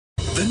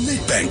The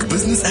Nedbank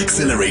Business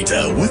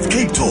Accelerator with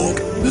Cape Talk.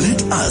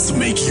 Let us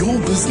make your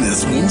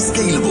business more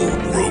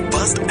scalable,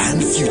 robust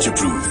and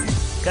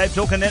future-proof. Cape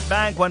Talk and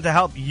Nedbank want to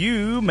help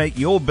you make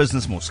your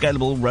business more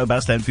scalable,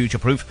 robust and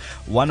future-proof.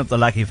 One of the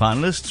lucky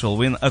finalists will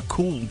win a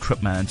cool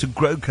trip, man, to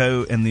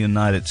GrowCo in the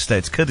United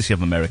States, courtesy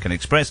of American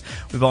Express.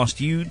 We've asked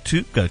you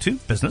to go to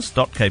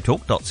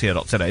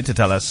business.capetalk.co.za to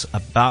tell us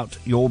about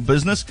your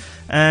business.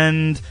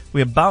 And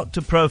we're about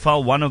to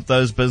profile one of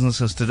those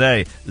businesses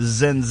today,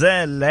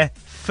 Zenzele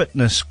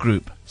Fitness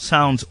Group.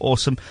 Sounds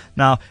awesome.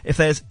 Now, if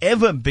there's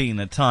ever been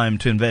a time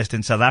to invest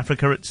in South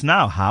Africa, it's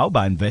now. How?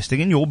 By investing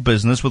in your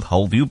business with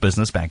whole view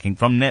business banking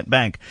from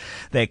Nedbank.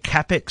 Their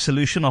CapEx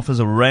solution offers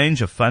a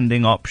range of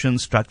funding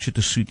options structured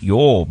to suit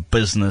your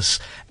business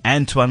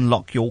and to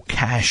unlock your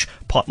cash.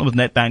 Partner with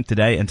Nedbank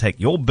today and take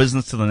your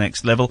business to the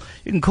next level.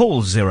 You can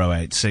call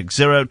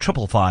 0860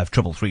 555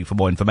 333 for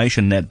more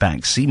information.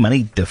 Nedbank. See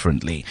money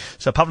differently.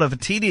 So Pavlo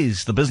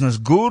Vatidis, the business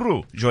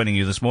guru, joining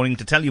you this morning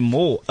to tell you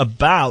more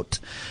about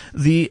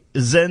the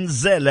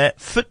Zenzele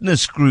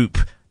Fitness Group.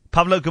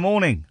 Pavlo, good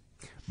morning.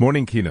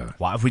 Morning, Kino.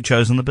 Why have we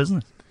chosen the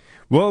business?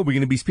 Well, we're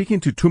going to be speaking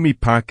to Tumi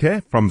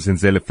Phake from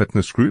Zenzele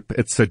Fitness Group.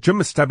 It's a gym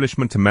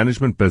establishment and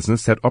management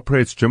business that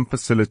operates gym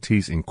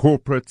facilities in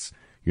corporates,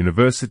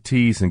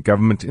 universities and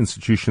government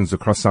institutions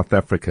across South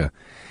Africa.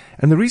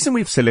 And the reason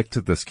we've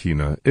selected this,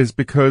 Kino, is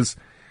because,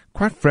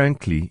 quite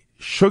frankly,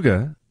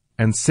 sugar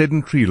and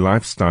sedentary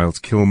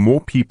lifestyles kill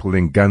more people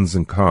than guns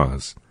and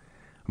cars.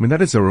 I mean,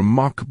 that is a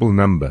remarkable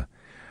number.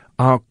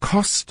 Our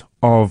cost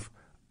of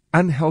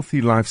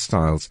unhealthy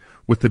lifestyles,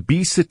 with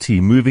obesity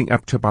moving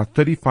up to about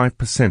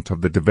 35% of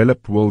the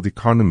developed world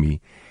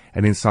economy,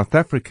 and in South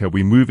Africa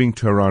we're moving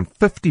to around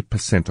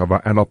 50% of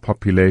our adult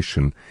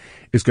population,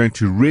 is going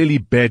to really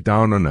bear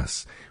down on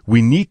us.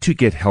 We need to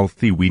get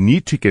healthy, we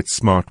need to get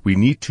smart, we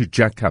need to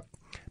jack up,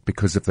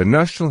 because if the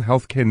National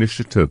Healthcare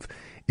Initiative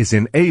is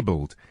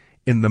enabled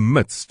in the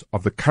midst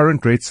of the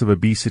current rates of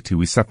obesity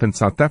we suffer in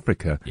South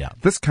Africa,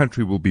 this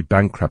country will be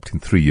bankrupt in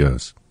 3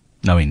 years.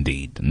 No,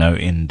 indeed. No,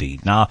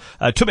 indeed. Now,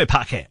 Tumi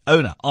Phake,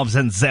 owner of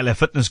Zenzele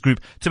Fitness Group.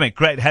 Tumi,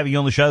 great having you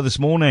on the show this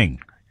morning.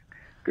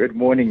 Good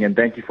morning, and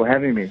thank you for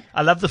having me.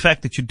 I love the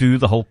fact that you do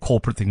the whole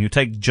corporate thing. You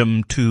take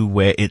gym to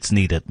where it's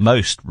needed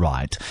most,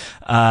 right?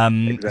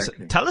 Exactly. So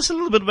tell us a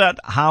little bit about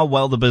how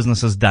well the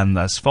business has done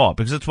thus far,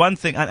 because it's one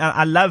thing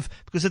I love,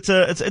 because it's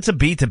a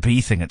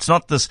B2B thing. It's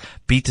not this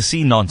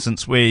B2C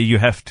nonsense where you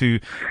have to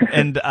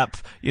end up,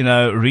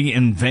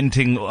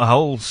 reinventing a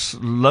whole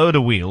load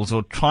of wheels,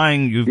 or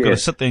you've got to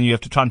sit there and you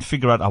have to try and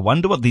figure out, I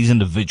wonder what these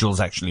individuals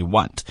actually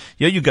want.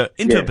 You go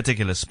into a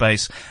particular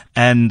space,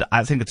 and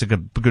I think it's a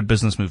good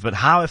business move. But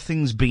how have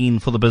things been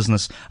for the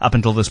business up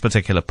until this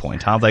particular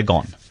point? How have they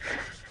gone?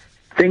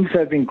 Things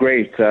have been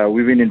great.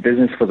 We've been in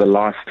business for the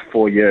last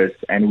 4 years,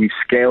 and we've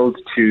scaled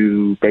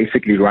to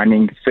basically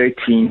running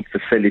 13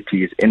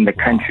 facilities in the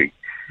country.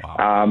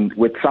 Wow.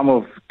 With some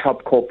of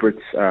top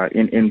corporates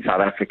in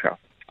South Africa.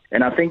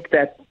 And I think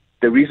that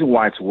the reason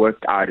why it's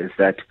worked out is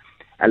that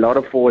a lot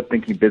of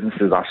forward-thinking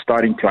businesses are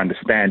starting to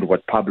understand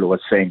what Pablo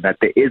was saying, that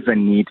there is a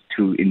need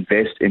to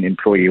invest in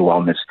employee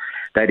wellness,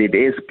 that it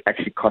is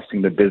actually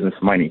costing the business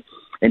money.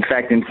 In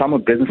fact, in some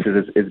of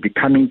businesses, it's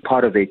becoming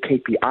part of their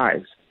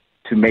KPIs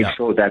to make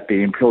sure that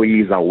the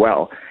employees are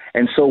well.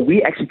 And so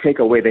we actually take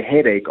away the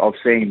headache of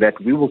saying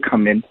that we will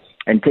come in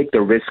and take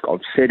the risk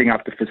of setting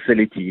up the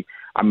facility.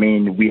 I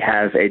mean, we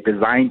have a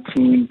design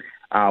team.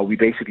 We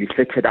basically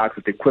fit it out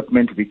with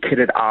equipment. We kit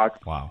it out.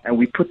 Wow. And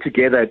we put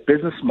together a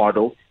business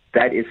model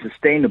that is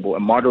sustainable, a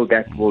model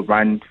that will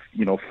run,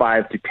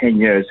 5 to 10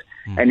 years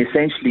and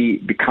essentially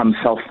become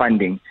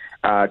self-funding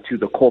to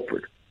the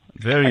corporate.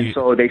 And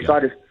so they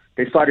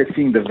started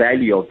seeing the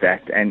value of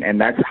that,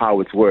 and that's how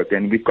it's worked.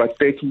 And we've got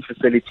 13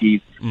 facilities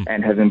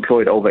and have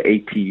employed over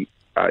 80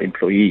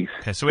 employees.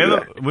 Okay, so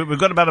we've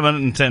got about a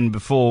minute and 10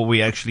 before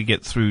we actually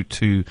get through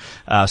to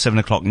 7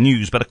 o'clock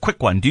news, but a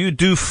quick one. Do you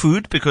do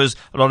food? Because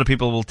a lot of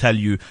people will tell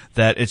you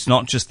that it's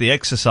not just the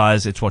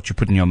exercise, it's what you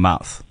put in your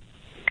mouth.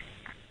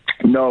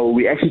 No,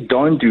 we actually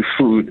don't do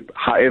food.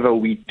 However,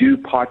 we do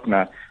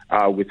partner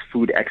with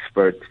food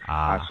experts.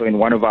 So in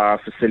one of our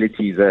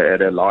facilities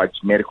at a large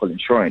medical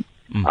insurance,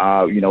 we've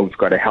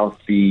got a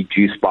healthy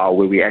juice bar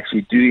where we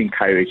actually do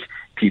encourage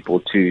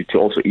people to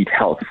also eat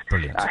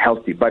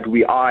healthy. But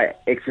we are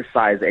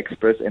exercise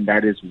experts, and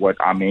that is what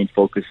our main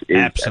focus is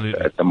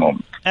at the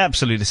moment.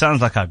 Absolutely.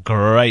 Sounds like a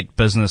great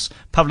business.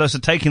 Pavlos are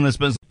taking this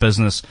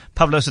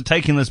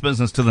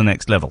business to the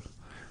next level.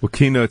 Well,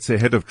 Kino, it's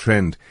ahead of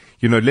trend.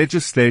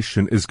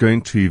 Legislation is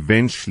going to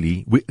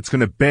eventually, it's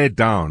going to bear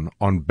down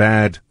on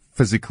bad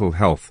physical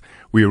health.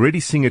 We're already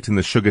seeing it in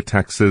the sugar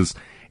taxes.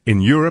 In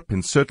Europe,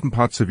 in certain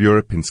parts of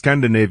Europe, in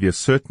Scandinavia,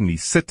 certainly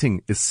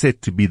sitting is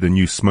said to be the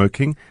new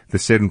smoking, the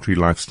sedentary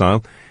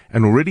lifestyle.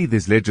 And already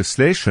there's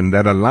legislation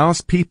that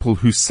allows people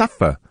who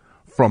suffer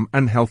from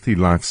unhealthy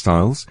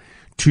lifestyles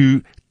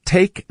to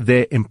take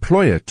their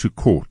employer to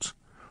court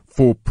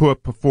for poor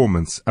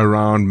performance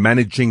around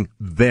managing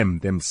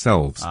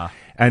themselves.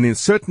 And in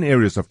certain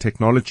areas of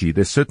technology,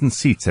 there's certain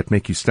seats that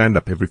make you stand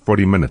up every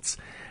 40 minutes.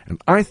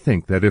 And I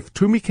think that if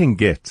Tumi can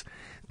get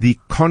the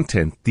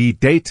content, the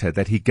data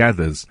that he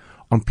gathers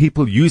on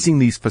people using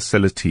these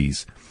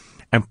facilities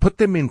and put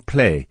them in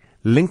play,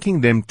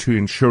 linking them to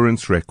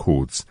insurance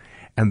records,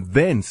 and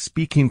then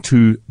speaking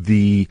to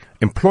the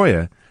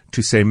employer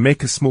to say,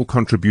 make a small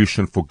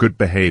contribution for good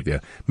behavior,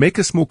 make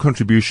a small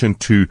contribution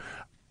to,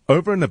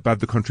 over and above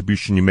the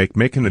contribution you make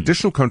an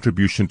additional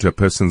contribution to a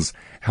person's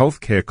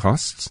healthcare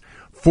costs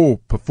for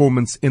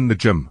performance in the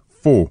gym,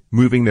 for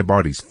moving their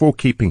bodies, for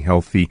keeping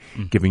healthy,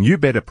 giving you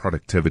better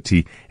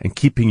productivity and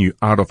keeping you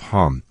out of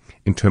harm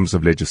in terms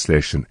of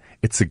legislation.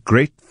 It's a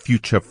great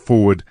future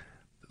forward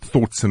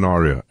thought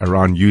scenario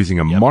around using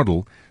a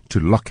model to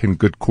lock in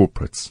good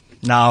corporates.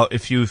 Now,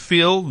 if you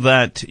feel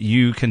that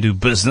you can do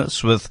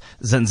business with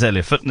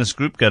Zenzele Fitness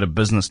Group, go to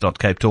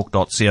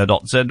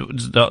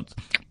business.capetalk.co.za.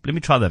 Let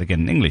me try that again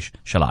in English,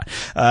 shall I?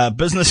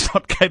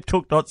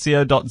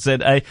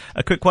 Business.capetalk.co.za.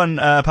 A quick one,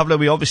 Pablo,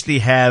 we obviously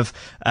have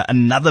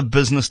another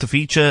business to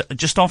feature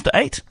just after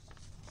 8.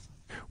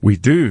 We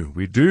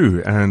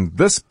do. And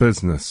this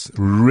business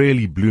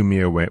really blew me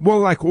away. Well,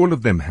 like all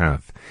of them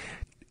have.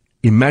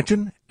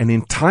 Imagine an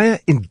entire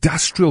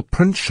industrial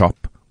print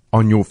shop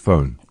on your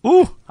phone.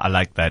 Ooh, I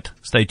like that.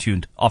 Stay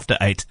tuned. After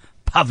 8.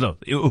 Pablo,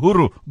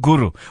 Uhuru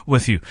Guru,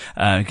 with you,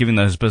 giving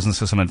those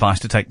businesses some advice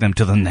to take them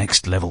to the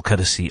next level,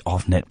 courtesy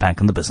of Nedbank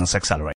and the Business Accelerator.